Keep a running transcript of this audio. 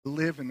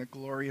live in the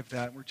glory of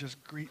that. We're just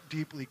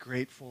deeply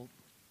grateful.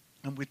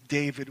 And with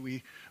David,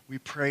 we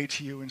pray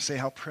to you and say,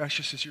 how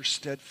precious is your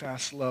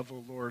steadfast love,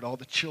 O Lord. All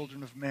the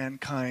children of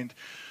mankind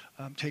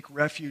take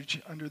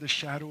refuge under the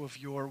shadow of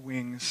your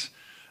wings.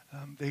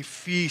 They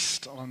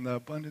feast on the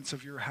abundance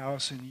of your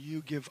house, and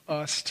you give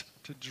us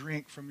to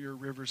drink from your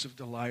rivers of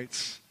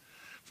delights.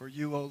 For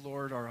you, O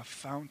Lord, are a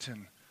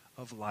fountain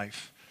of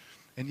life.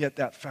 And yet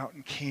that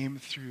fountain came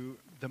through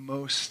the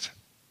most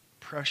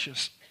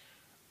precious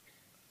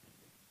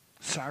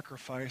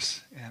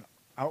sacrifice and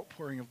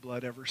outpouring of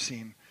blood ever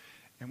seen.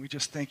 And we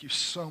just thank you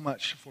so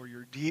much for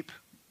your deep,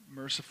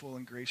 merciful,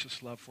 and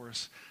gracious love for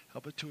us.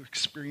 Help us to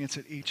experience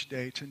it each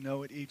day, to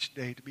know it each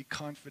day, to be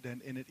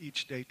confident in it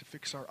each day, to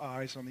fix our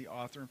eyes on the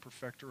author and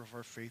perfecter of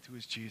our faith, who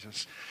is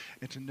Jesus,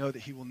 and to know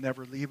that he will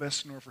never leave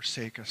us nor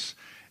forsake us,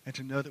 and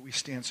to know that we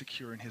stand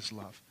secure in his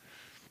love.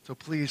 So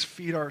please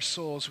feed our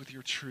souls with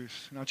your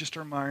truth, not just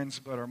our minds,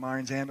 but our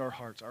minds and our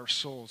hearts, our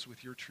souls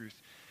with your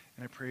truth.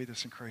 And I pray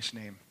this in Christ's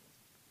name.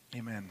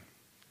 Amen.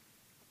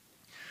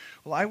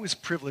 Well, I was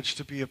privileged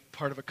to be a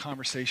part of a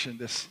conversation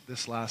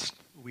this last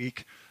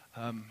week,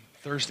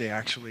 Thursday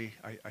actually,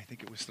 I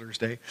think it was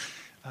Thursday,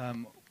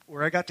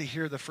 where I got to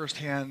hear the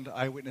firsthand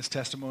eyewitness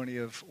testimony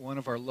of one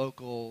of our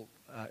local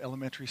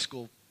elementary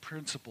school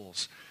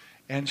principals.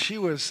 And she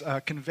was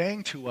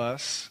conveying to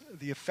us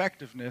the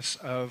effectiveness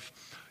of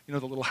the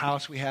little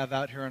house we have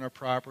out here on our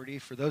property.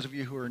 For those of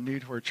you who are new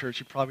to our church,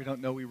 you probably don't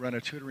know we run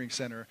a tutoring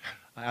center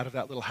out of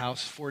that little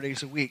house 4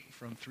 days a week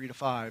from 3 to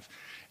 5.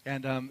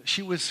 And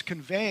she was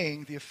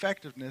conveying the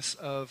effectiveness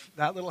of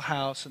that little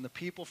house and the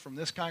people from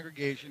this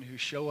congregation who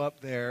show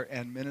up there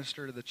and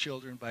minister to the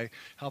children by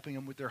helping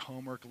them with their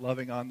homework,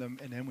 loving on them,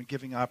 and then when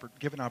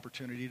given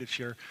opportunity to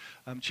share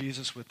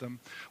Jesus with them.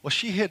 Well,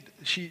 she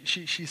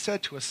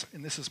said to us,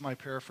 and this is my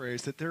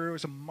paraphrase, that there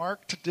was a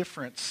marked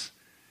difference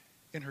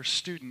in her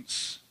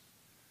students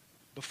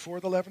before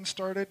the leaven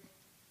started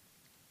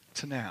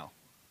to now.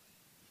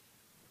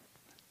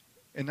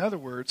 In other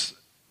words,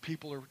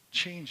 people are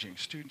changing,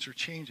 students are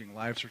changing,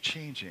 lives are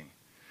changing.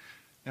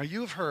 Now,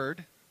 you've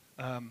heard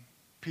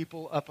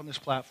people up on this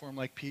platform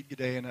like Pete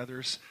Gaudet and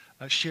others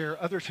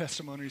share other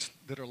testimonies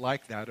that are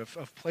like that,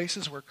 of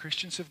places where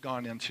Christians have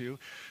gone into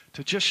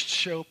to just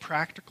show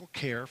practical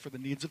care for the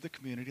needs of the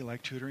community,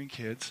 like tutoring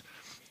kids,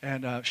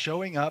 and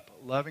showing up,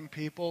 loving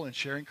people, and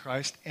sharing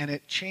Christ, and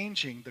it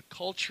changing the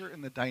culture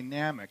and the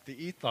dynamic,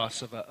 the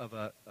ethos of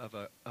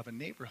a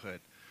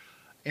neighborhood.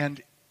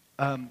 And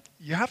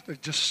you have to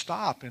just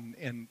stop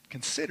and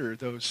consider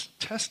those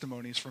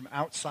testimonies from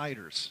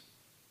outsiders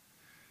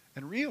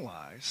and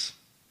realize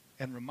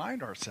and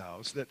remind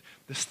ourselves that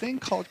this thing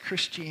called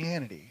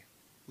Christianity,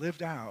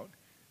 lived out,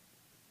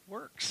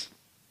 works.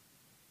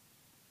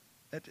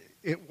 That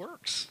it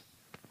works.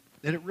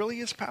 That it really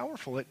is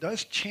powerful. It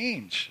does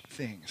change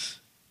things.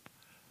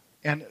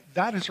 And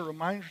that is a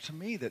reminder to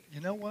me that,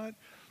 you know what?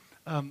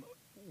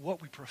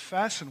 What we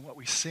profess and what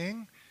we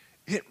sing,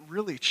 it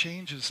really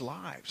changes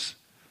lives.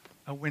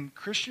 When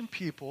Christian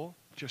people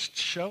just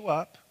show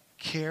up,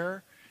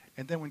 care,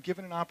 and then when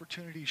given an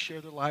opportunity to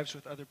share their lives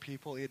with other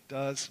people, it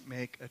does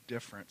make a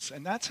difference.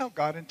 And that's how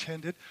God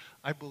intended,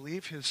 I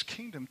believe, his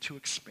kingdom to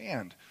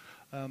expand.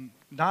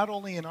 Not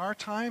only in our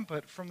time,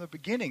 but from the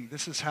beginning.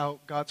 This is how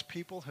God's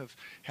people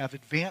have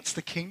advanced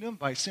the kingdom,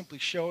 by simply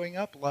showing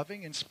up,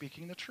 loving, and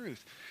speaking the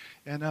truth.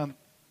 And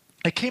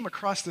I came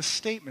across this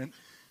statement,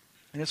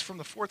 and it's from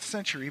the 4th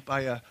century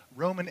by a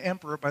Roman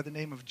emperor by the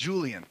name of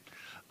Julian,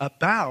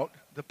 about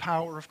the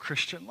power of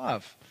Christian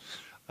love.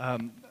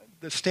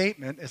 The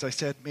statement, as I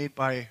said, made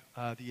by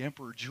the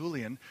Emperor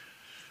Julian,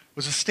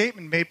 was a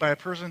statement made by a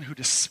person who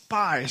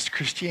despised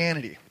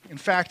Christianity. In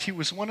fact, he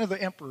was one of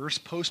the emperors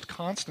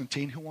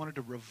post-Constantine who wanted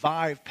to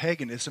revive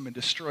paganism and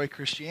destroy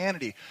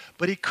Christianity.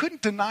 But he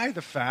couldn't deny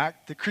the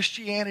fact that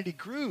Christianity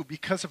grew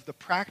because of the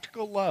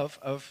practical love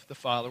of the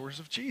followers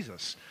of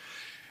Jesus.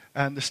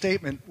 And the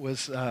statement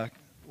was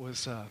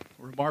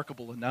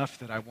remarkable enough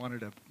that I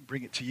wanted to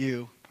bring it to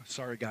you.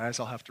 Sorry, guys,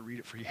 I'll have to read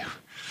it for you.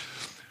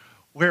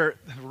 Where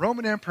the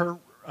Roman emperor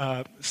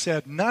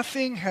said,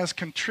 "Nothing has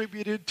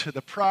contributed to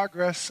the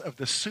progress of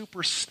the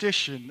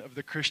superstition of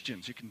the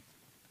Christians."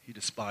 He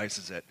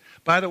despises it.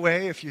 By the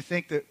way, if you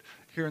think that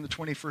here in the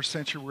 21st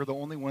century we're the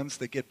only ones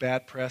that get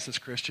bad press as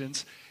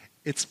Christians,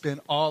 it's been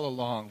all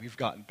along we've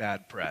gotten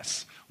bad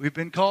press. We've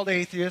been called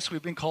atheists,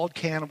 we've been called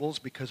cannibals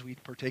because we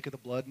partake of the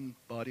blood and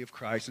body of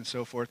Christ and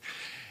so forth,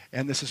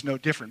 and this is no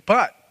different.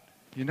 But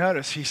you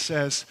notice he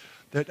says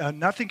that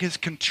nothing has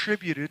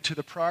contributed to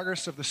the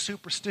progress of the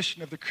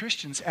superstition of the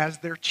Christians as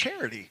their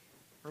charity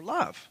or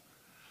love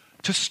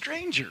to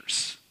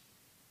strangers.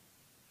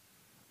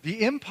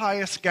 The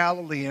impious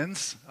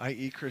Galileans,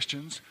 i.e.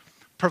 Christians,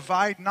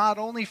 provide not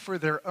only for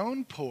their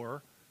own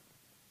poor,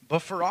 but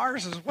for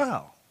ours as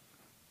well.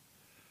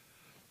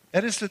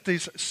 That is, that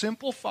these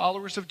simple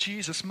followers of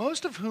Jesus,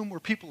 most of whom were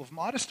people of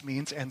modest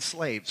means and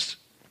slaves,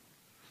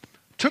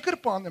 took it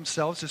upon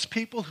themselves as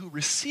people who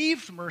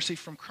received mercy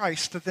from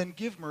Christ to then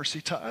give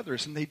mercy to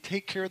others. And they'd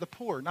take care of the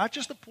poor. Not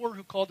just the poor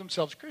who called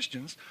themselves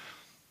Christians,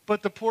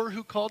 but the poor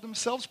who called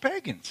themselves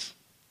pagans.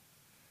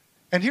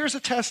 And here's a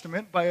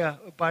testament by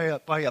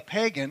a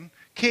pagan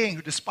king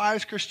who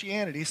despised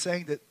Christianity,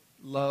 saying that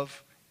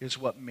love is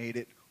what made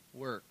it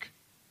work.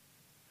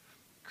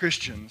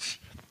 Christians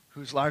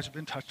whose lives have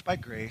been touched by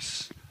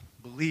grace,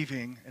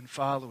 believing and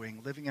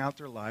following, living out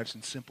their lives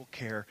in simple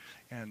care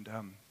and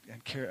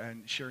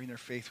sharing their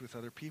faith with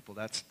other people.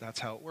 That's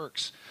how it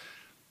works.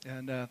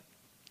 And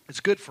it's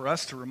good for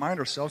us to remind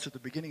ourselves at the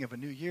beginning of a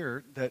new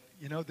year that,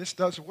 this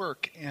does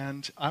work,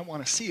 and I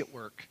want to see it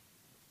work.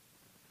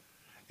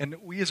 And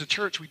we as a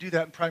church, we do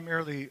that in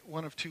primarily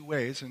one of two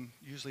ways, and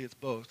usually it's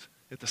both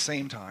at the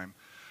same time.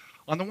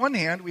 On the one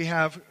hand, we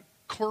have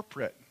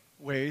corporate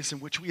ways in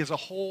which we as a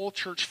whole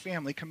church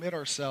family commit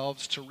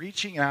ourselves to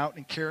reaching out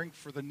and caring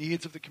for the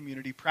needs of the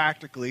community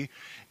practically,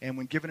 and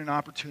when given an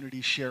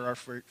opportunity, share our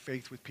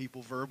faith with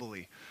people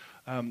verbally.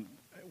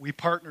 We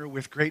partner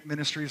with great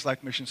ministries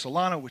like Mission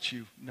Solana, which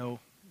you know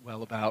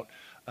well about,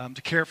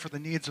 to care for the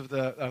needs of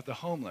the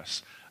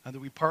homeless. That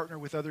we partner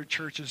with other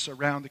churches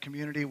around the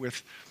community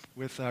with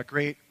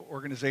great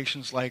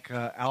organizations like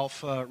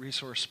Alpha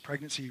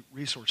Pregnancy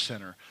Resource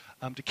Center,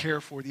 to care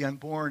for the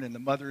unborn and the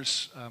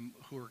mothers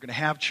who are going to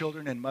have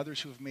children, and mothers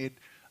who have made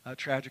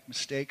tragic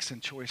mistakes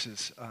and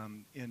choices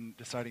in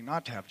deciding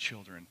not to have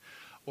children.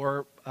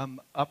 Or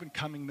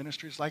up-and-coming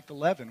ministries like the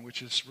Leaven,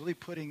 which is really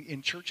putting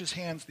in churches'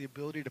 hands the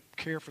ability to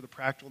care for the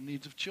practical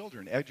needs of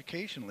children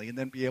educationally, and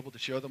then be able to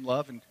show them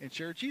love and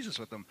share Jesus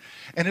with them.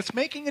 And it's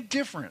making a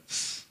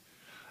difference.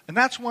 And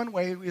that's one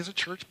way we as a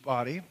church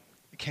body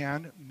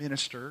can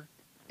minister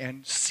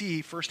and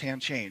see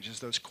firsthand change, is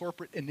those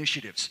corporate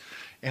initiatives.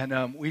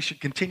 And we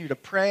should continue to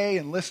pray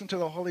and listen to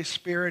the Holy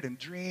Spirit and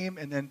dream,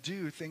 and then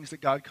do things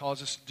that God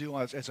calls us to do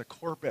as a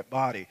corporate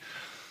body.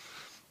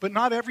 But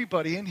not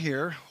everybody in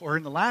here or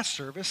in the last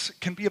service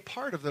can be a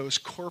part of those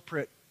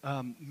corporate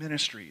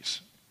ministries.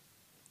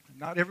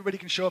 Not everybody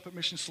can show up at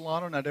Mission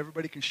Solana. Not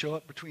everybody can show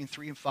up between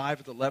 3 and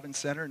 5 at the Leaven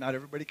Center. Not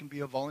everybody can be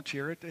a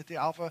volunteer at the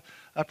Alpha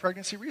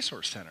Pregnancy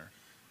Resource Center.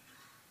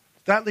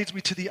 That leads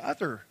me to the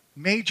other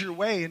major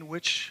way in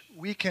which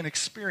we can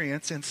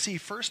experience and see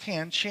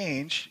firsthand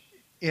change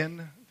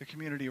in the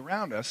community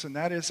around us, and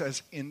that is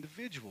as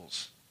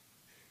individuals.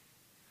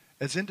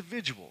 As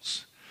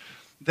individuals.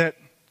 That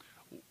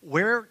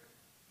where,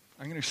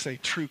 I'm going to say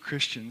true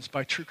Christians.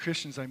 By true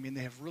Christians, I mean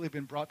they have really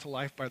been brought to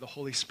life by the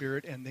Holy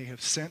Spirit, and they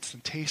have sensed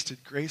and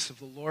tasted grace of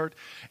the Lord,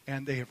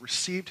 and they have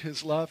received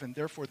His love, and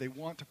therefore they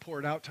want to pour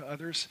it out to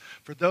others.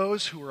 For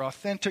those who are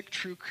authentic,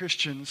 true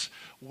Christians,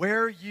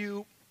 where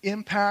you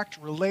impact,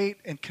 relate,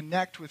 and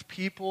connect with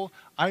people,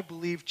 I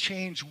believe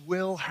change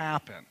will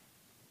happen.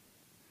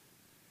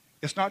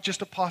 It's not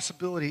just a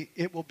possibility,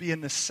 it will be a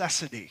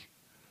necessity.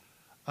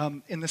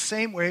 In the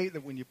same way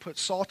that when you put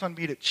salt on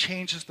meat, it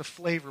changes the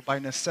flavor by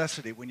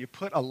necessity. When you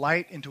put a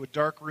light into a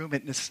dark room,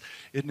 it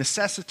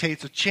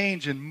necessitates a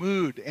change in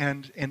mood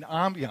and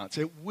ambiance.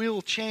 It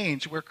will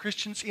change where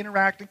Christians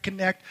interact and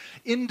connect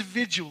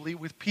individually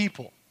with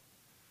people.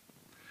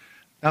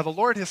 Now, the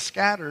Lord has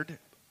scattered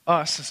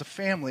us as a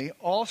family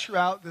all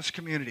throughout this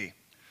community.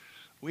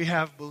 We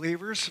have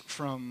believers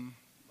from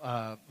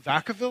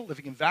Vacaville,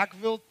 living in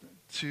Vacaville,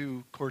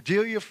 to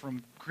Cordelia,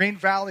 from Green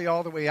Valley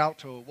all the way out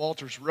to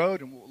Walters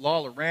Road and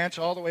Lawler Ranch,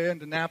 all the way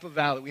into Napa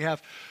Valley. We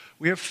have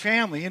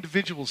family,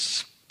 individuals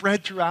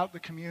spread throughout the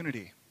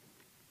community.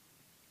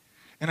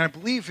 And I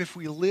believe if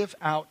we live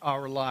out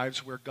our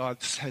lives where God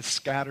has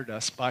scattered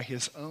us by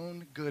His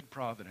own good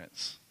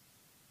providence,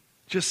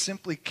 just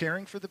simply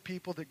caring for the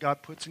people that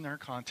God puts in our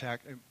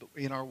contact,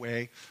 in our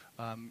way,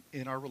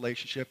 in our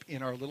relationship,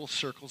 in our little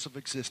circles of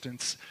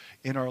existence,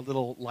 in our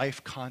little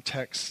life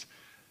context,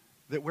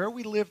 that where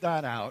we live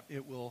that out,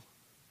 it will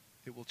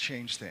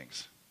change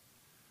things.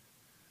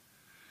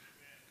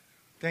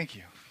 Thank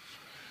you.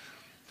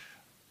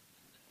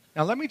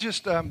 Now let me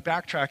just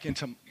backtrack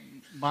into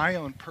my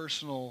own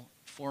personal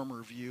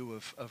former view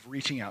of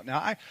reaching out.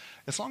 Now,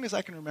 as long as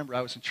I can remember,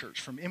 I was in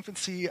church from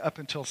infancy up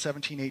until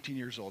 17, 18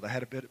 years old. I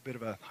had a bit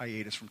of a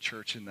hiatus from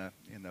church in the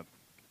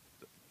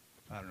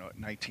I don't know,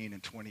 19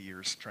 and 20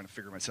 years, trying to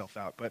figure myself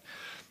out. But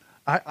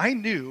I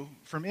knew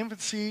from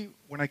infancy,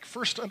 when I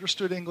first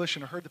understood English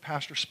and I heard the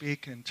pastor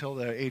speak until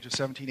the age of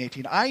 17,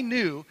 18, I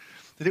knew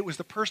that it was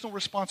the personal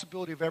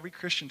responsibility of every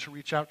Christian to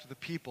reach out to the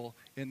people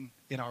in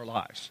our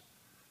lives.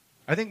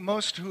 I think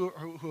most who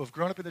have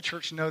grown up in the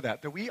church know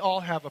that we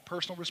all have a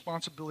personal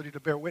responsibility to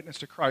bear witness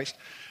to Christ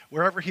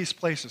wherever He's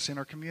placed us, in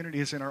our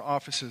communities, in our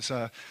offices,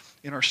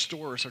 in our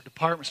stores, our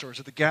department stores,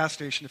 at the gas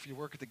station if you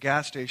work at the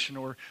gas station,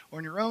 or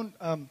in your own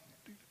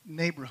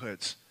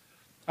neighborhoods.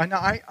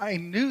 I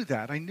knew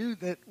that. I knew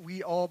that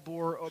we all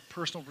bore a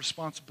personal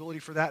responsibility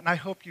for that, and I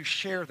hope you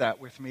share that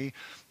with me.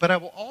 But I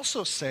will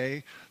also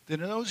say that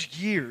in those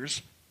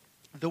years,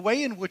 the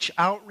way in which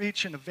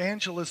outreach and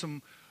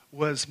evangelism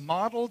was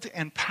modeled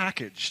and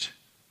packaged,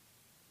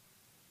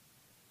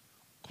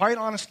 quite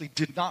honestly,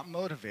 did not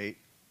motivate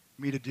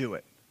me to do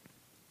it.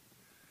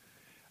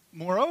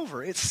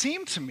 Moreover, it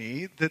seemed to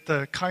me that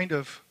the kind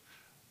of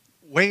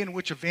way in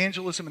which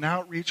evangelism and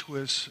outreach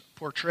was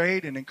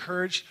portrayed and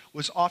encouraged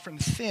was often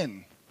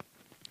thin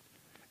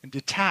and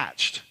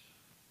detached,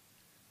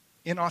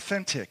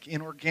 inauthentic,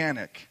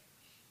 inorganic,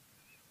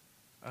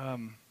 a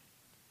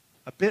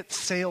bit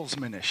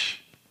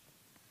salesmanish.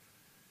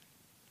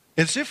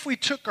 As if we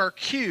took our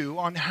cue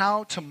on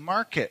how to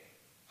market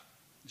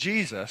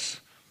Jesus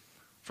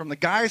from the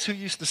guys who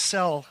used to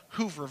sell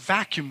Hoover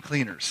vacuum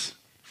cleaners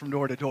from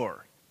door to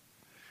door.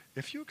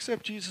 If you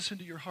accept Jesus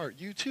into your heart,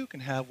 you too can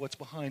have what's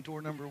behind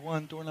door number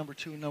 1, door number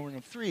 2, and door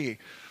number 3.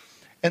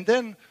 And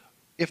then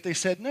if they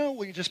said no,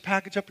 well, you just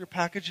package up your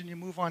package and you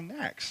move on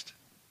next.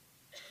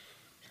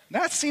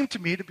 That seemed to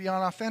me to be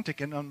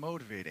unauthentic and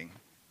unmotivating.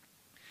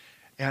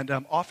 And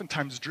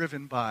oftentimes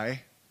driven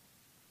by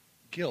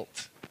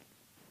guilt.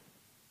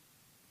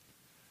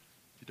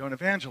 If you don't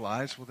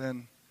evangelize, well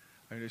then,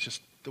 it's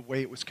just the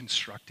way it was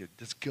constructed.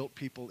 This guilt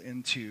people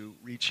into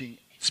reaching,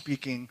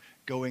 speaking,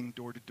 going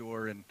door to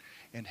door,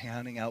 and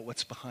handing out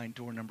what's behind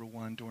door number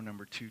 1, door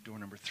number 2, door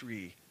number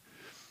 3.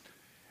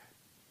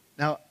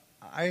 Now,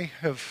 I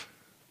have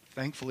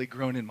thankfully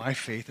grown in my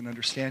faith and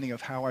understanding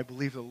of how I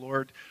believe the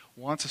Lord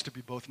wants us to be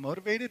both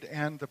motivated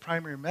and the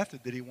primary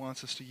method that he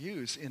wants us to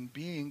use in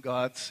being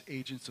God's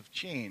agents of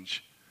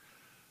change.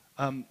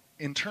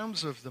 In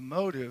terms of the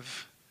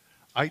motive,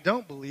 I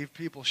don't believe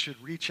people should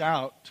reach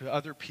out to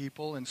other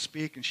people and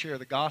speak and share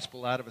the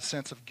gospel out of a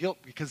sense of guilt,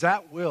 because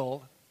that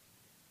will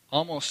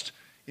almost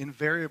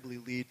invariably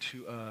lead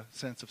to a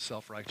sense of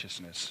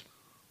self-righteousness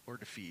or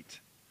defeat.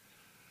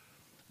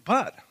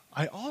 But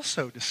I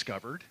also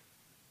discovered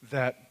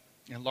that,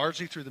 and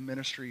largely through the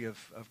ministry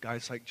of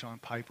guys like John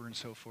Piper and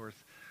so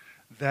forth,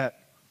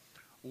 that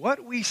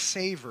what we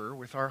savor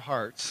with our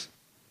hearts,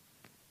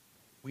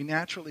 we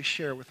naturally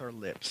share with our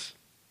lips.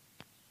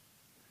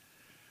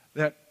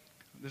 That,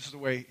 this is the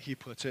way he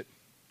puts it,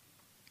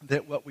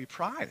 that what we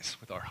prize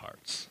with our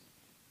hearts,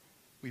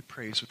 we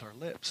praise with our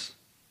lips.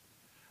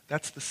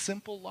 That's the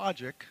simple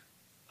logic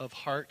of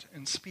heart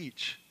and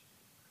speech.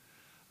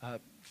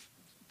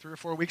 3 or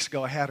 4 weeks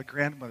ago, I had a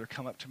grandmother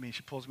come up to me.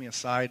 She pulls me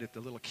aside at the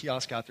little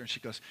kiosk out there, and she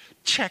goes,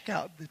 "Check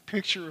out the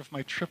picture of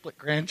my triplet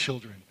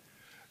grandchildren.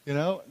 You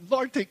know,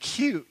 Lord, they're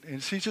cute."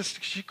 And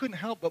she couldn't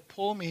help but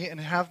pull me and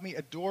have me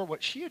adore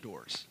what she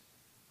adores.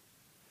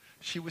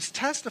 She was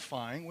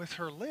testifying with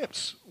her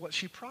lips what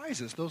she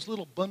prizes, those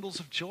little bundles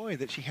of joy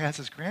that she has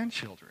as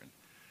grandchildren.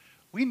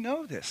 We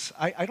know this.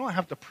 I don't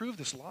have to prove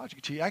this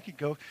logic to you. I could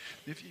go,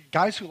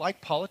 guys who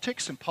like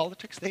politics, and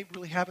politics, they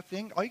really have a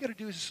thing. All you got to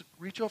do is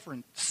reach over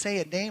and say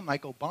a name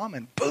like Obama,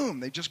 and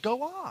boom, they just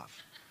go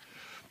off.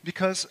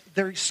 Because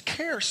they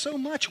care so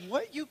much.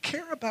 What you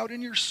care about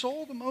in your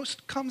soul the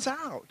most comes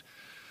out.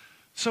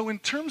 So in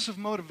terms of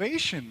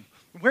motivation,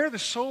 where the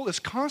soul is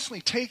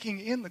constantly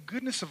taking in the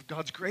goodness of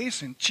God's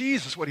grace in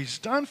Jesus, what he's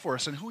done for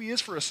us and who he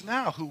is for us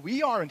now, who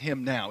we are in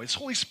him now, his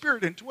Holy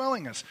Spirit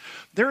indwelling us,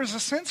 there is a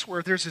sense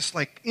where there's this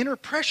like inner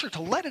pressure to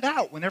let it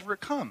out whenever it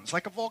comes,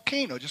 like a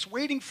volcano, just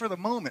waiting for the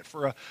moment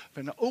for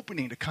an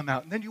opening to come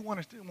out. And then you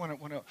want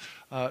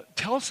to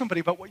tell somebody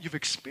about what you've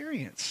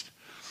experienced.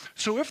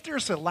 So if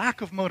there's a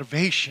lack of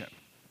motivation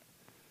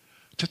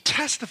to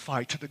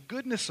testify to the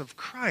goodness of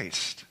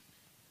Christ,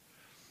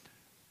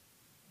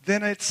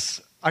 then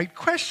I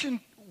question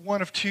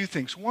one of two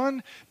things.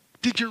 One,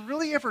 did you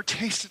really ever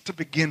taste it to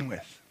begin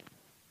with?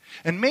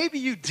 And maybe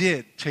you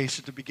did taste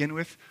it to begin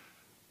with,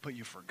 but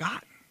you've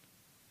forgotten.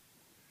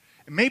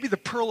 And maybe the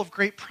pearl of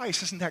great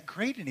price isn't that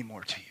great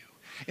anymore to you.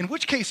 In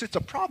which case, it's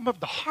a problem of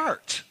the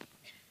heart,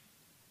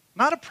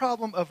 not a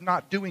problem of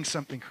not doing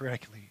something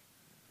correctly.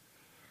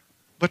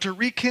 But to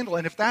rekindle,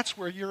 and if that's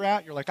where you're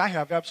at, you're like, I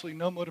have absolutely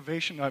no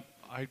motivation,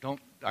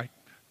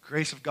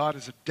 grace of God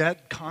is a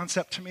dead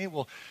concept to me.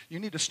 Well, you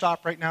need to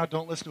stop right now.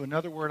 Don't listen to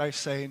another word I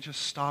say, and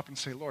just stop and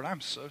say, Lord, I'm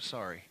so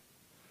sorry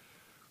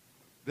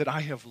that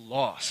I have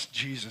lost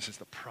Jesus as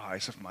the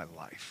prize of my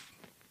life,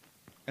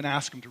 and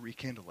ask him to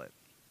rekindle it.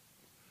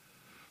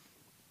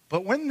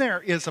 But when there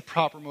is a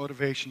proper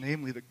motivation,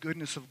 namely the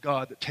goodness of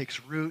God that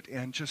takes root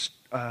and just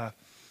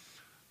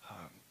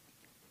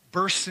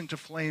bursts into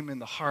flame in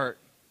the heart,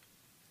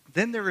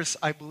 then there is,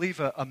 I believe,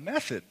 a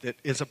method that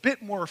is a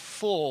bit more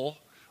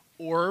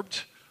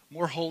full-orbed,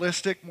 more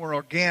holistic, more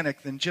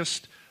organic than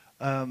just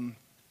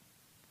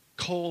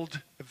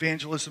cold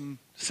evangelism,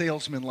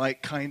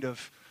 salesman-like kind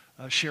of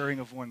sharing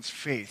of one's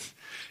faith.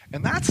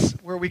 And that's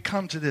where we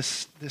come to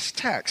this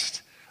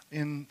text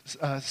in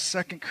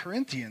 2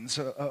 Corinthians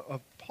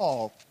of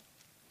Paul.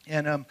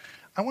 And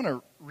I want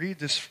to read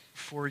this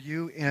for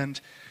you. And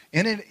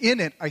in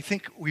it, I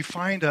think we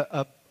find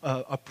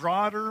a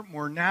broader,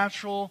 more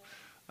natural,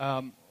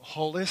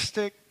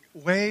 holistic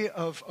way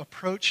of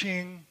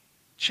approaching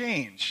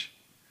change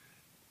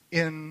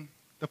in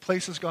the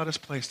places God has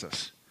placed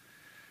us.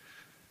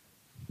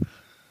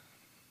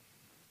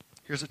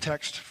 Here's a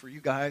text for you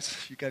guys.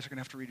 You guys are going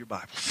to have to read your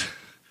Bibles.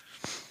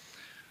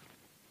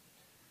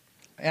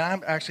 And I'm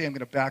going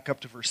to back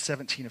up to verse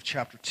 17 of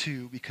chapter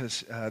 2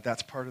 because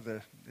that's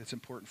it's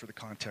important for the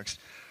context.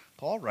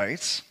 Paul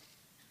writes,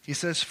 he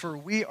says, "For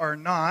we are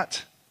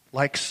not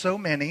like so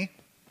many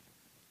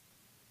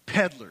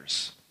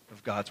peddlers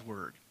of God's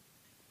word."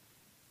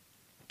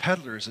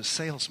 Peddler is a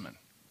salesman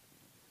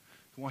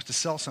who who wants to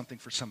sell something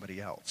for somebody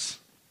else.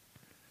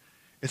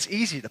 It's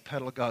easy to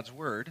peddle God's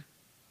word,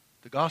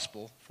 the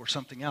gospel, for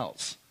something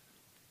else.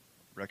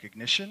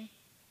 Recognition,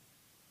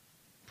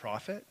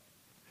 profit.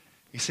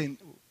 He's saying,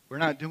 we're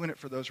not doing it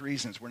for those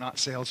reasons. We're not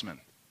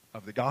salesmen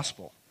of the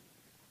gospel.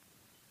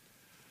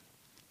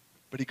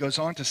 But he goes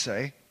on to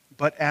say,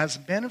 but as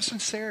men of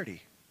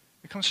sincerity,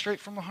 it comes straight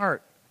from the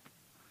heart.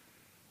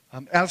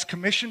 As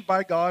commissioned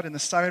by God in the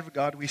sight of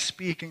God, we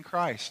speak in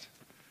Christ.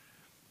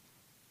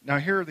 Now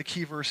here are the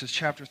key verses,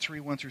 chapter 3,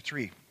 1 through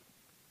 3.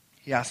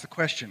 He asks the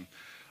question,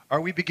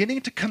 are we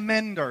beginning to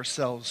commend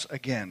ourselves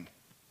again?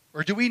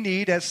 Or do we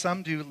need, as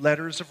some do,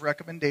 letters of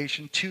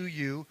recommendation to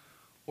you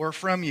or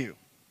from you?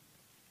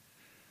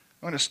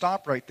 I'm going to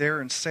stop right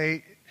there and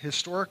say,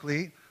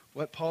 historically,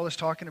 what Paul is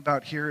talking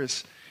about here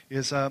is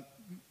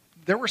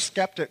there were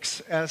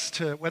skeptics as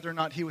to whether or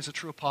not he was a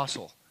true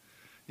apostle.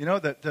 You know,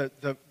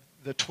 the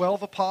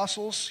 12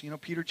 apostles,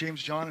 Peter,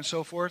 James, John, and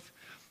so forth,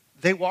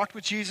 they walked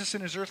with Jesus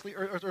in his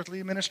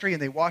earthly ministry,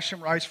 and they watched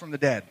him rise from the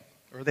dead.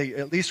 Or they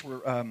at least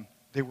were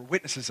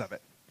witnesses of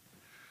it.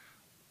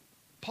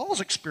 Paul's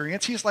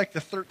experience, he's like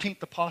the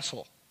 13th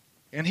apostle.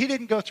 And he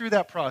didn't go through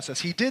that process.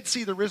 He did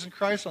see the risen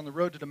Christ on the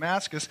road to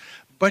Damascus,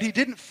 but he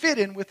didn't fit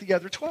in with the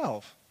other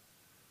 12.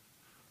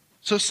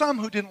 So some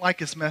who didn't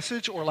like his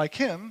message or like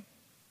him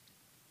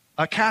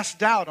cast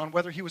doubt on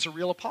whether he was a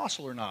real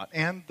apostle or not,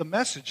 and the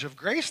message of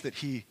grace that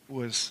he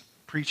was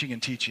preaching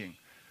and teaching.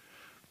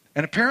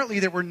 And apparently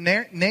there were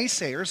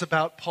naysayers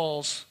about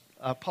Paul's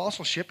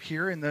apostleship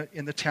here in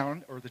the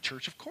town or the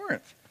church of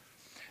Corinth.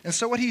 And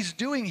so what he's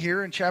doing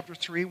here in chapter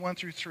 3, 1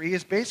 through 3,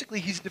 is basically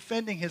he's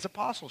defending his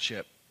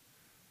apostleship.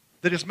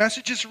 That his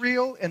message is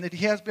real and that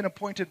he has been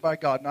appointed by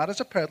God, not as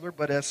a peddler,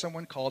 but as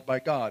someone called by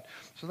God.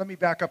 So let me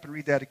back up and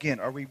read that again.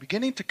 Are we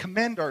beginning to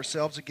commend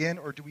ourselves again,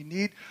 or do we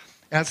need,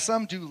 as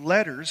some do,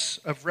 letters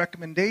of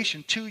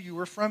recommendation to you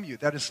or from you?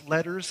 That is,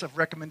 letters of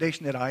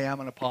recommendation that I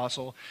am an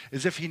apostle,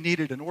 as if he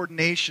needed an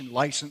ordination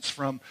license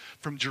from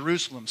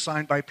Jerusalem,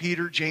 signed by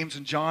Peter, James,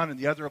 and John, and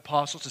the other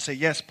apostles to say,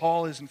 yes,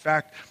 Paul is in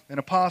fact an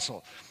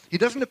apostle. He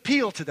doesn't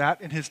appeal to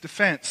that in his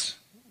defense.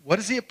 What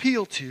does he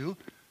appeal to?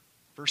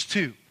 Verse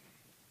 2.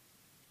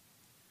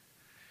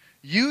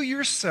 You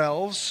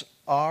yourselves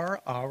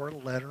are our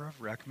letter of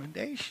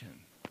recommendation.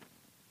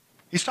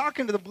 He's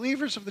talking to the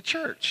believers of the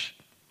church.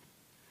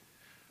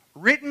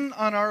 Written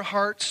on our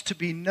hearts to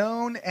be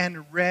known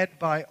and read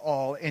by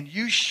all, and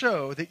you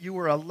show that you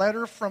are a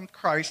letter from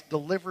Christ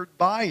delivered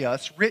by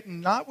us, written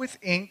not with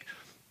ink,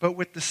 but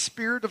with the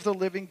Spirit of the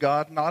living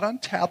God, not on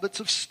tablets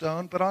of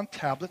stone, but on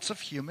tablets of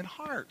human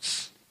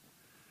hearts.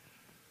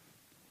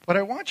 What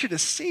I want you to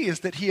see is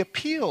that he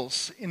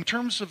appeals in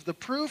terms of the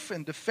proof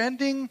and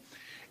defending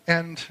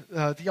and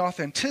the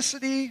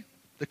authenticity,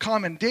 the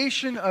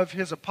commendation of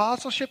his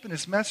apostleship and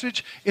his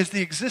message is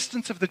the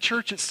existence of the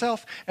church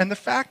itself and the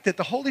fact that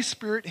the Holy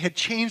Spirit had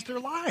changed their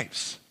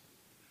lives.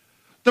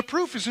 The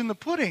proof is in the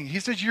pudding.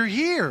 He says, you're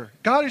here.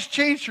 God has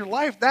changed your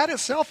life. That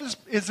itself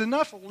is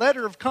enough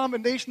letter of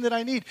commendation that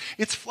I need.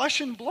 It's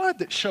flesh and blood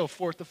that show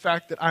forth the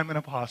fact that I'm an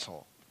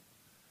apostle.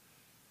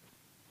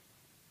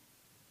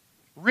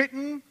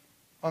 Written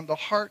on the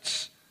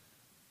hearts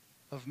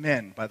of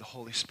men by the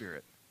Holy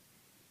Spirit.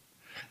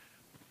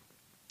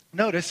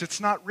 Notice it's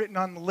not written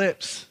on the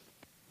lips,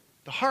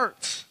 the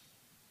hearts.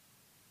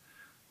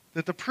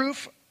 That the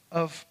proof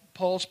of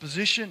Paul's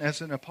position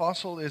as an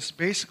apostle is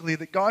basically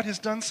that God has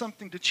done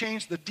something to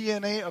change the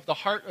DNA of the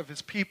heart of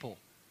his people.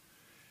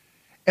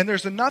 And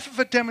there's enough of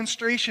a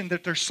demonstration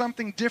that there's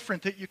something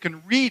different that you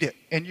can read it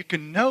and you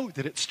can know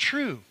that it's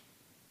true.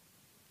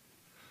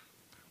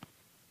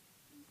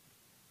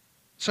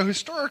 So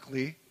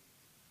historically,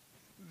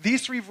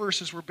 these three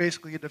verses were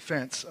basically a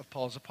defense of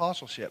Paul's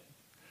apostleship.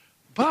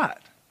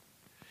 But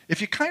if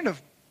you kind of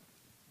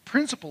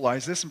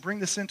principalize this and bring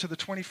this into the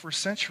 21st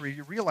century,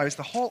 you realize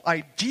the whole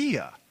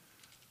idea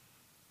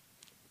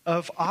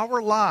of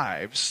our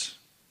lives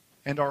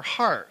and our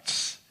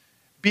hearts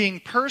being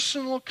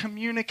personal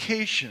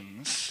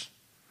communications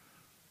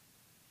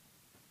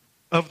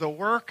of the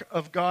work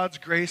of God's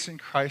grace in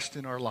Christ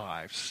in our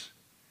lives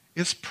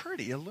is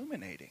pretty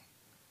illuminating,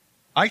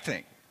 I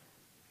think.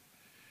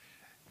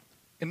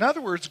 In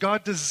other words,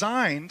 God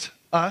designed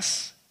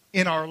us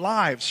in our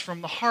lives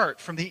from the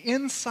heart, from the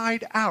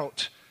inside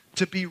out,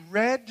 to be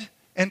read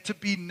and to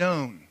be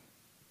known.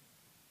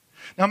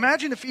 Now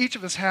imagine if each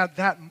of us had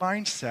that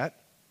mindset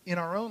in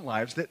our own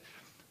lives, that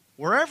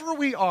wherever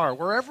we are,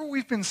 wherever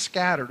we've been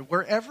scattered,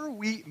 wherever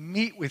we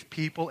meet with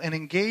people and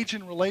engage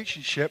in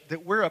relationship,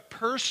 that we're a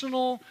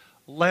personal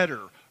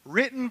letter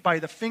written by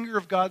the finger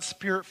of God's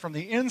Spirit from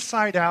the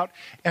inside out,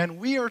 and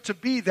we are to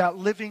be that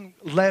living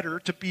letter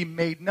to be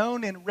made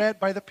known and read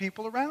by the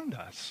people around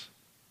us.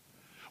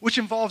 Which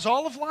involves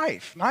all of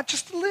life, not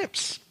just the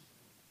lips.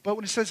 But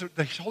when it says that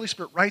the Holy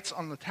Spirit writes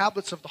on the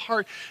tablets of the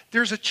heart,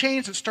 there's a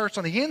change that starts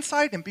on the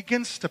inside and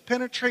begins to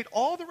penetrate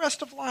all the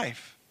rest of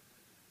life.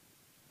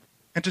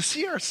 And to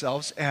see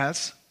ourselves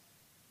as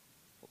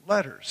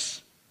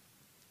letters,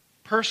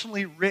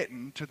 personally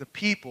written to the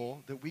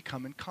people that we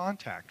come in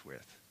contact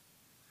with.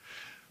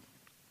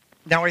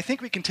 Now, I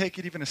think we can take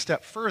it even a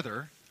step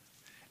further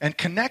and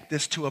connect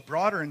this to a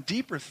broader and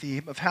deeper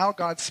theme of how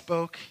God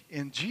spoke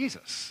in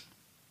Jesus.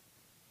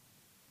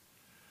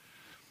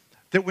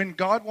 That when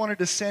God wanted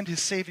to send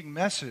his saving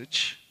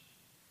message,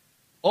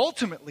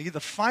 ultimately, the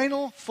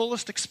final,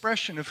 fullest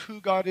expression of who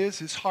God is,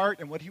 his heart,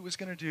 and what he was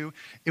going to do,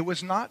 it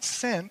was not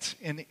sent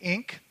in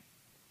ink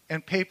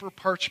and paper,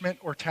 parchment,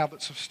 or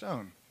tablets of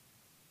stone.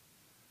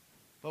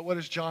 But what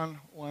does John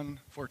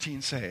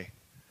 1:14 say?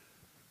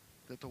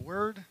 That the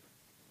Word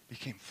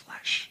became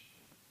flesh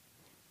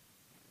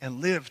and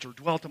lived or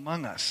dwelt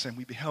among us, and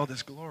we beheld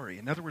his glory.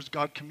 In other words,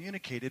 God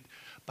communicated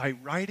by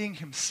writing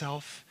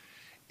himself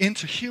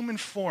into human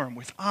form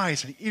with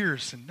eyes and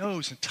ears and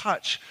nose and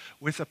touch,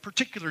 with a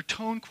particular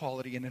tone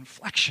quality and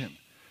inflection,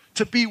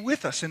 to be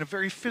with us in a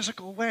very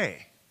physical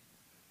way.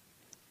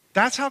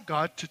 That's how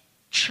God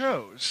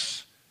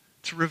chose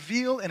to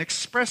reveal and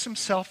express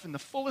himself in the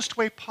fullest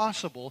way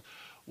possible,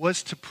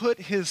 was to put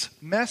his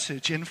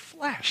message in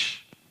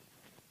flesh,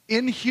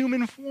 in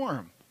human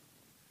form.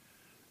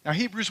 Now,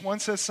 Hebrews 1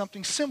 says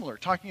something similar,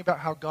 talking about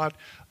how God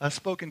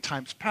spoke in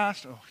times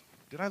past. Oh,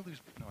 did I lose?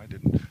 No, I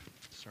didn't.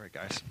 Sorry,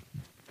 guys.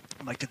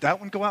 I'm like, did that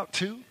one go out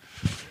too?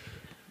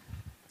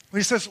 Well,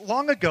 he says,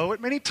 long ago,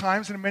 at many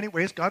times and in many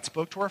ways, God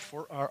spoke to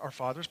our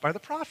fathers by the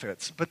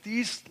prophets. But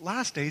these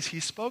last days,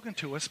 he's spoken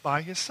to us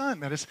by his Son,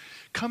 that is,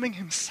 coming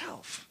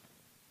himself.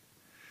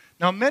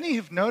 Now, many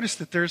have noticed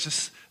that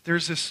there's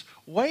this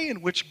way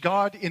in which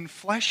God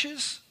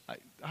infleshes. I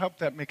hope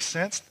that makes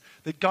sense.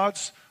 That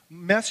God's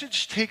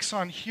message takes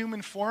on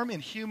human form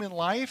in human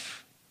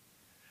life.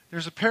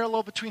 There's a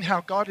parallel between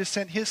how God has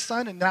sent his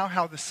Son and now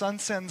how the Son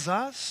sends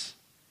us.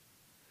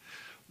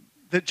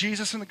 That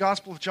Jesus in the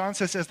Gospel of John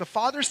says, as the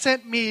Father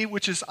sent me,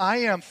 which is I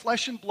am,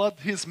 flesh and blood,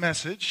 his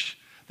message,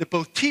 that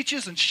both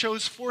teaches and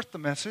shows forth the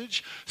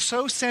message,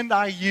 so send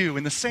I you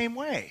in the same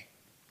way.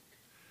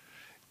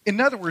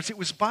 In other words, it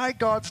was by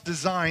God's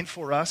design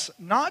for us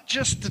not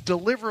just to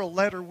deliver a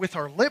letter with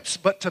our lips,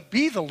 but to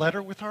be the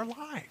letter with our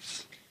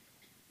lives.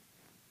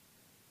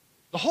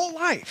 The whole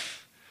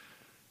life.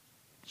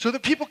 So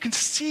that people can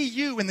see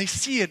you and they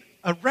see it,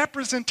 a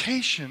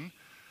representation,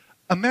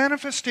 a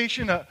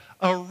manifestation,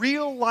 a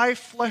real life,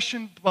 flesh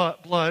and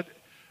blood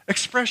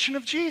expression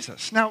of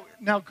Jesus. Now,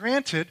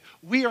 granted,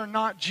 we are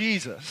not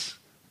Jesus,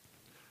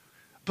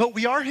 but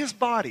we are his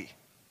body.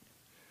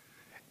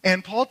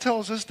 And Paul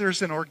tells us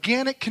there's an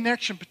organic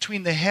connection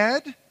between the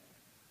head,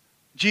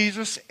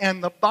 Jesus,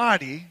 and the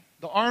body,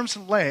 the arms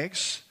and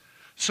legs,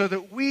 so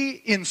that we,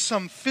 in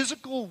some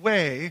physical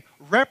way,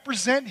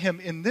 represent him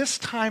in this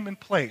time and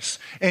place.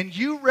 And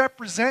you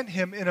represent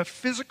him in a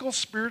physical,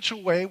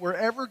 spiritual way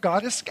wherever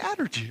God has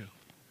scattered you.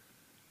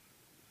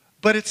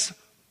 But it's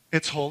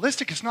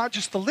holistic. It's not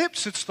just the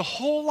lips, it's the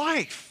whole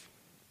life.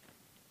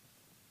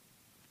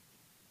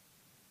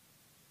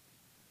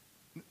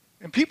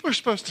 And people are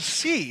supposed to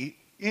see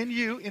in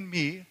you, in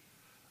me,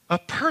 a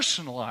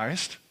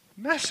personalized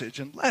message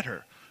and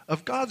letter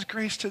of God's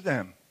grace to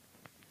them.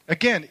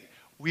 Again,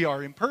 we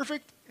are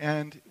imperfect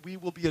and we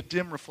will be a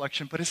dim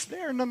reflection, but it's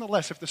there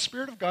nonetheless. If the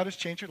Spirit of God has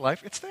changed your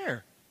life, it's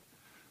there.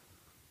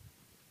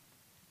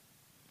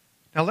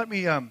 Now let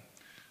me,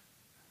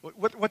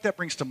 what that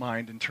brings to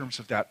mind in terms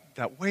of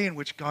that way in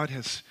which God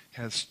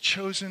has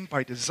chosen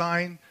by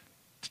design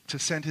to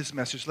send his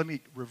message, let me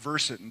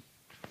reverse it and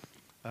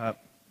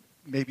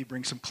maybe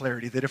bring some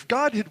clarity. That if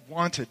God had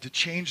wanted to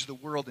change the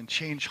world and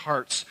change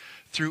hearts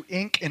through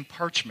ink and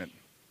parchment,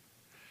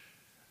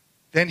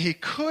 then he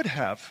could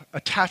have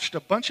attached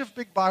a bunch of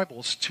big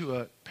Bibles to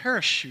a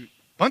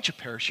bunch of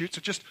parachutes,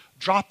 and just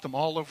dropped them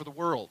all over the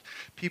world.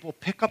 People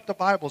pick up the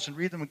Bibles and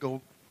read them and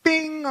go,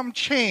 bing, I'm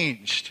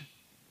changed.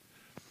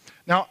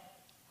 Now,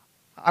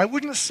 I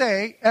wouldn't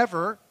say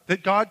ever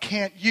that God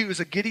can't use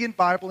a Gideon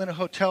Bible in a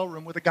hotel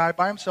room with a guy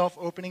by himself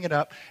opening it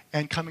up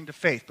and coming to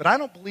faith. But I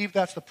don't believe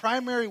that's the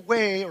primary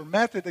way or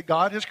method that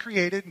God has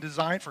created and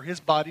designed for his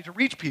body to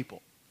reach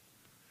people.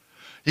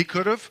 He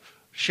could have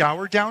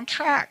showered down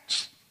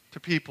tracts to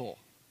people.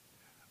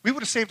 We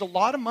would have saved a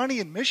lot of money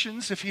in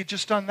missions if he had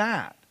just done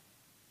that.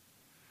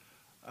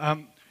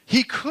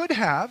 He could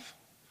have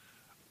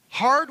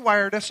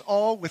hardwired us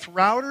all with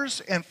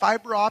routers and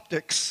fiber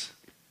optics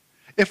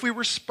if we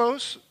were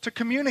supposed to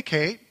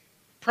communicate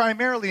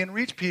primarily and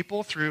reach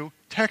people through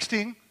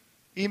texting,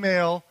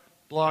 email,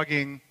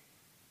 blogging,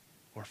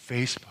 or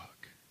Facebook.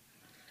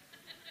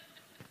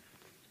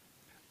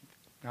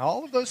 Now,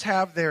 all of those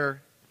have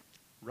their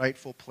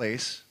rightful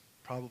place,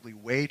 probably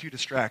way too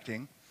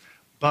distracting,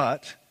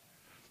 but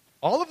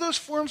all of those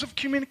forms of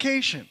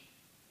communication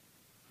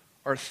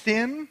are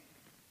thin,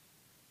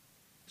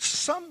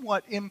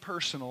 somewhat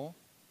impersonal,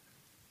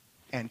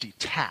 and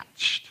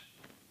detached.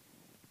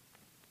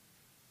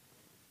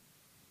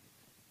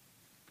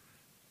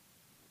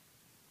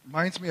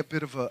 Reminds me a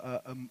bit of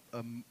a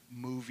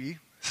movie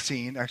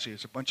scene. Actually,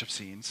 it's a bunch of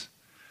scenes.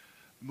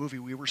 Movie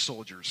We Were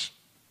Soldiers.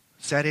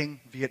 Setting,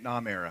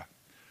 Vietnam era.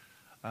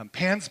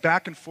 Pans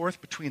back and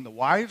forth between the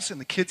wives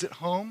and the kids at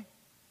home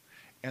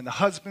and the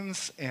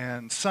husbands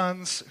and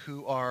sons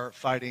who are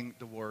fighting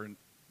the war in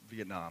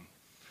Vietnam.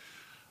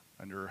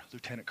 under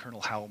Lieutenant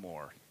Colonel Hal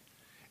Moore.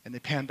 And they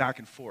pan back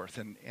and forth.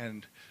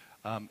 And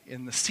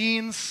in the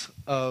scenes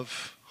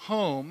of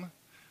home,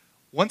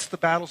 once the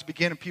battles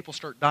begin and people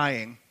start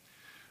dying,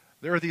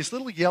 there are these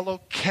little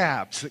yellow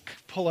cabs that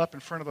pull up in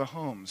front of the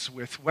homes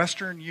with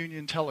Western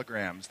Union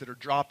telegrams that are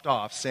dropped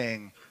off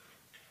saying,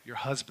 your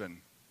husband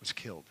was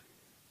killed.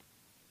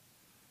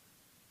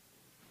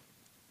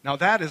 Now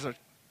that is a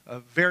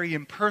very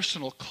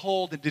impersonal,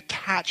 cold, and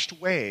detached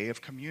way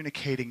of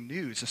communicating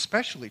news,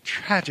 especially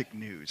tragic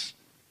news.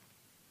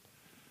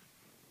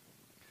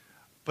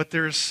 But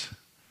there's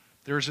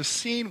a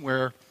scene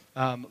where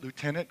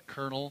Lieutenant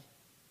Colonel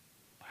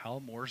Hal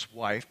Moore's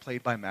wife,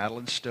 played by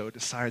Madeline Stowe,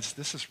 decides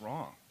this is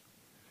wrong.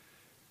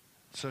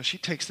 So she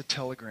takes the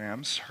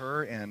telegrams,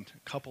 her and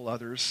a couple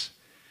others,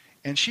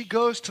 and she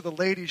goes to the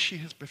ladies she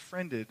has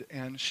befriended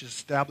and she's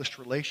established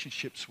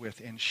relationships with,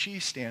 and she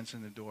stands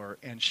in the door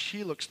and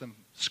she looks them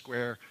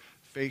square,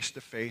 face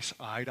to face,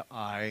 eye to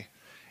eye,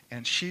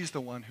 and she's the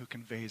one who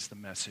conveys the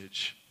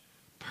message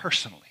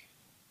personally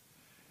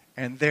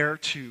and there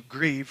to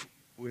grieve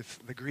with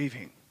the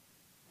grieving.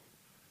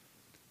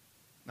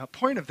 Now,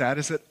 point of that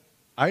is that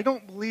I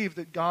don't believe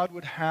that God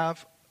would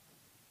have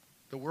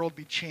the world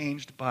be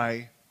changed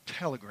by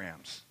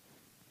telegrams.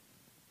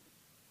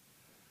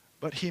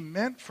 But he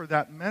meant for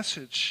that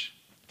message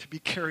to be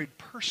carried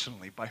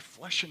personally by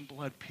flesh and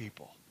blood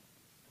people,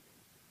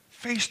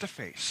 face to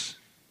face,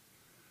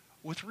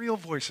 with real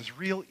voices,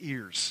 real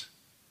ears,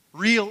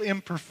 real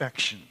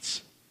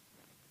imperfections,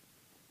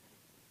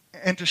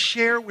 and to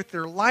share with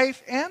their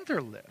life and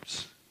their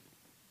lives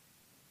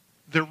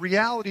the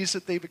realities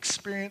that they've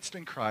experienced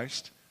in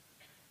Christ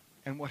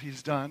and what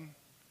he's done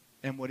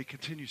and what he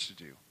continues to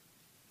do.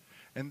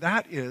 And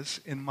that is,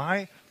 in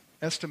my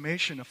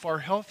estimation, a far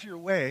healthier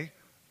way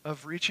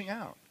of reaching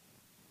out.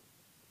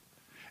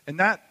 And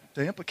that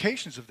the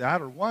implications of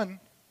that are,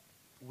 one,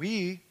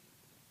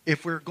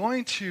 if we're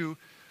going to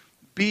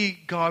be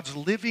God's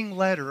living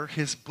letter,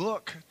 his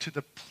book, to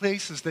the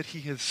places that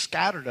he has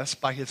scattered us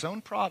by his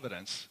own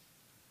providence,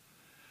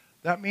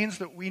 that means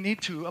that we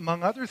need to,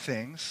 among other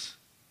things,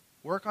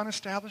 work on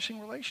establishing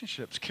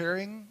relationships,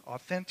 carrying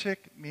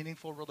authentic,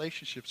 meaningful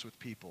relationships with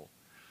people.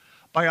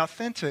 By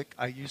authentic,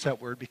 I use that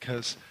word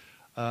because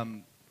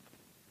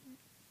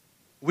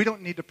we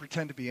don't need to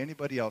pretend to be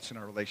anybody else in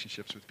our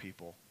relationships with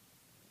people,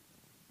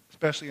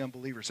 especially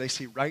unbelievers. They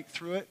see right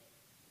through it,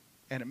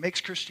 and it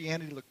makes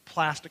Christianity look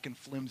plastic and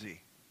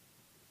flimsy.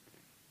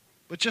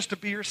 But just to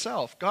be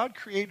yourself. God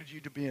created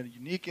you to be a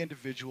unique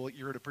individual.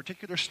 You're at a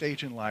particular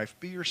stage in life.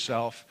 Be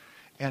yourself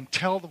and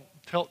tell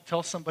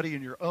somebody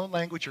in your own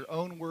language, your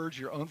own words,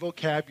 your own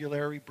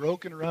vocabulary,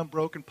 broken or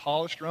unbroken,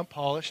 polished or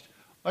unpolished,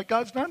 what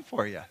God's done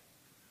for you.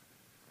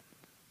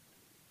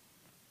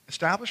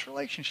 Establish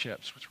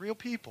relationships with real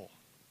people.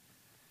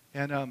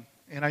 And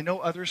I know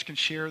others can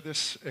share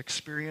this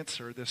experience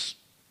or this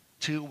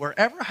too.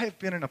 Wherever I have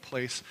been in a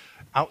place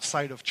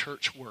outside of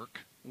church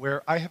work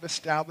where I have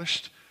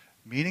established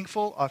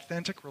meaningful,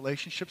 authentic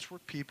relationships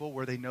with people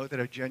where they know that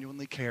I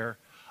genuinely care,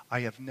 I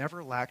have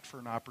never lacked for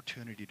an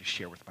opportunity to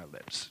share with my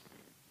lips.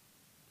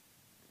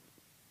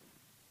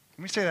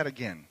 Let me say that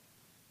again,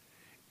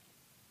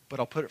 but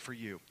I'll put it for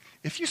you.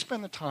 If you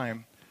spend the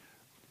time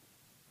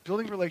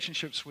building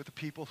relationships with the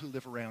people who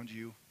live around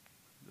you,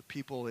 the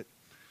people that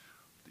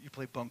you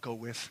play bunco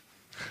with,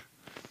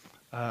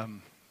 the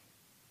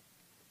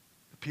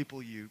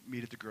people you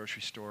meet at the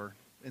grocery store,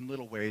 in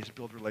little ways,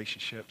 build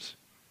relationships,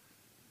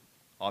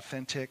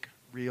 authentic,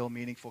 real,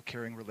 meaningful,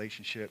 caring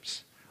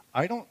relationships,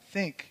 I don't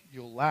think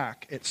you'll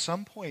lack at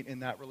some point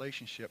in that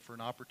relationship for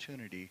an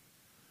opportunity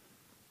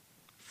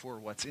for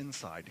what's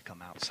inside to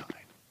come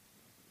outside.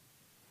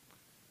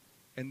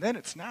 And then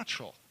it's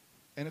natural,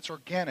 and it's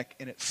organic,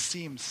 and it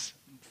seems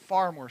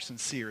far more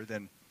sincere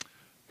than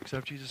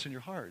accept Jesus in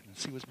your heart and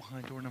see what's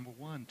behind door number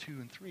 1, 2,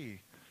 and 3.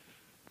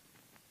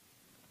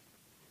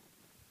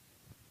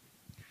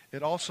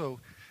 It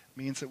also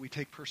means that we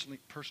take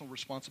personal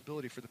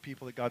responsibility for the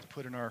people that God's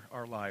put in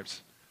our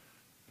lives.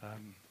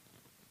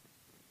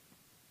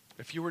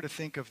 If you were to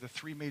think of the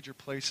 3 major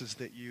places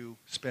that you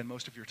spend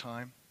most of your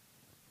time,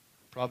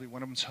 probably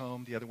one of them's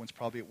home, the other one's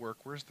probably at work.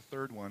 Where's the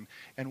third one?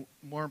 And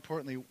more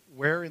importantly,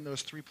 where in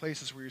those 3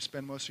 places where you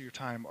spend most of your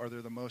time are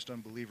there the most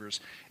unbelievers?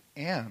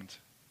 And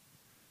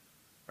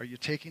are you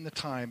taking the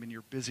time in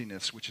your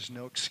busyness, which is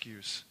no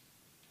excuse,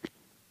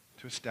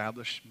 to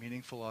establish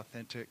meaningful,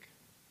 authentic,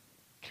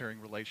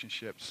 caring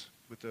relationships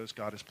with those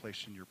God has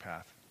placed in your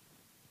path?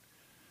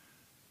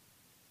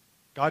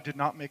 God did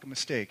not make a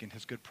mistake in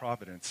his good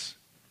providence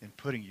in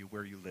putting you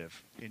where you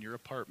live, in your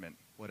apartment,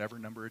 whatever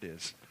number it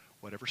is,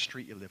 whatever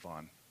street you live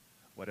on,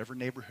 whatever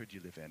neighborhood you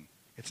live in.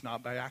 It's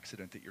not by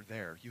accident that you're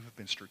there. You have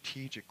been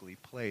strategically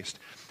placed.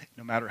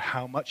 No matter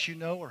how much you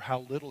know or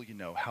how little you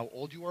know, how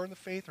old you are in the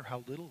faith or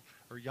how little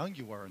or young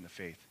you are in the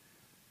faith,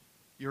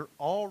 you're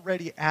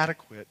already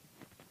adequate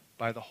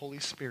by the Holy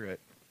Spirit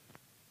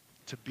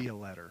to be a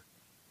letter,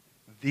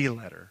 the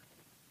letter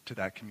to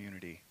that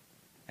community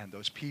and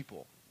those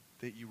people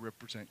that you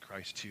represent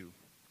Christ to.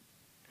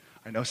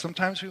 I know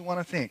sometimes we want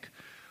to think,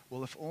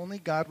 well, if only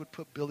God would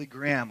put Billy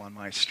Graham on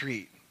my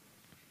street,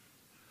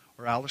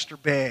 or Alistair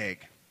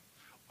Begg,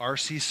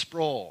 R.C.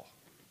 Sproul.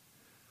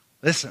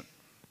 Listen,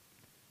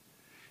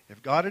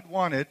 if God had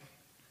wanted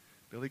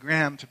Billy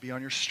Graham to be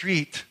on your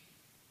street,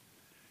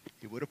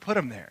 he would have put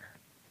him there.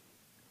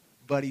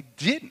 But he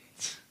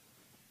didn't.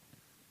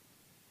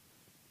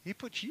 He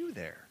put you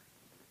there.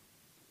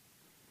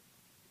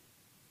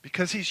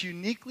 Because he's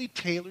uniquely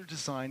tailored,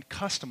 designed,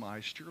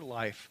 customized your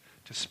life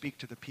to speak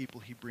to the people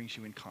he brings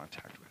you in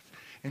contact with.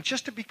 And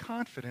just to be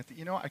confident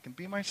that, I can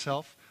be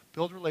myself,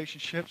 build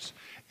relationships,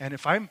 and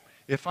if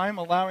I'm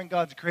allowing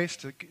God's grace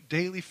to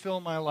daily fill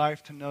my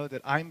life, to know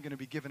that I'm going to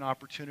be given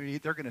opportunity,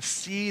 they're going to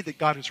see that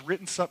God has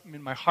written something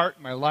in my heart,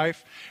 in my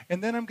life,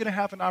 and then I'm going to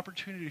have an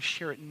opportunity to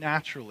share it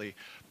naturally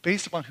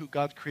based upon who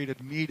God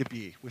created me to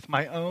be, with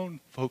my own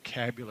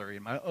vocabulary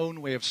and my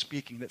own way of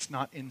speaking that's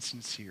not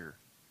insincere.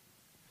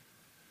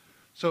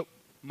 So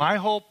my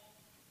whole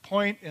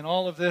point in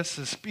all of this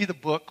is be the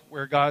book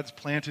where God's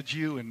planted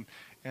you,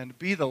 and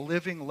be the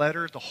living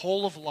letter, the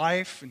whole of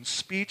life in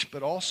speech,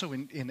 but also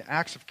in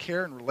acts of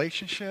care and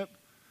relationship.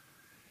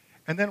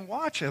 And then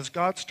watch as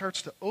God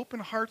starts to open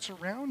hearts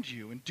around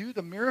you and do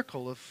the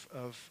miracle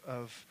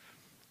of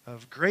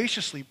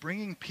graciously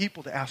bringing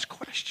people to ask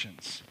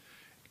questions,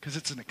 because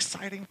it's an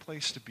exciting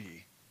place to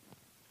be.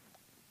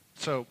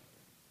 So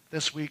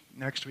this week,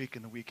 next week,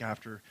 and the week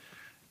after,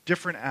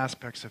 different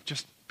aspects of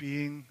just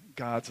being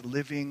God's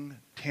living,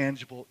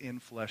 tangible,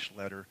 in-flesh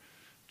letter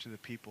to the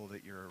people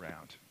that you're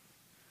around.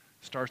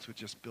 Starts with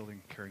just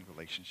building caring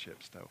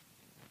relationships, though.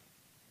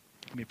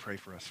 Let me pray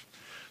for us.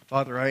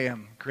 Father, I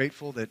am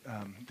grateful that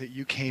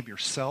you came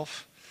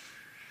yourself,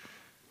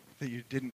 that you didn't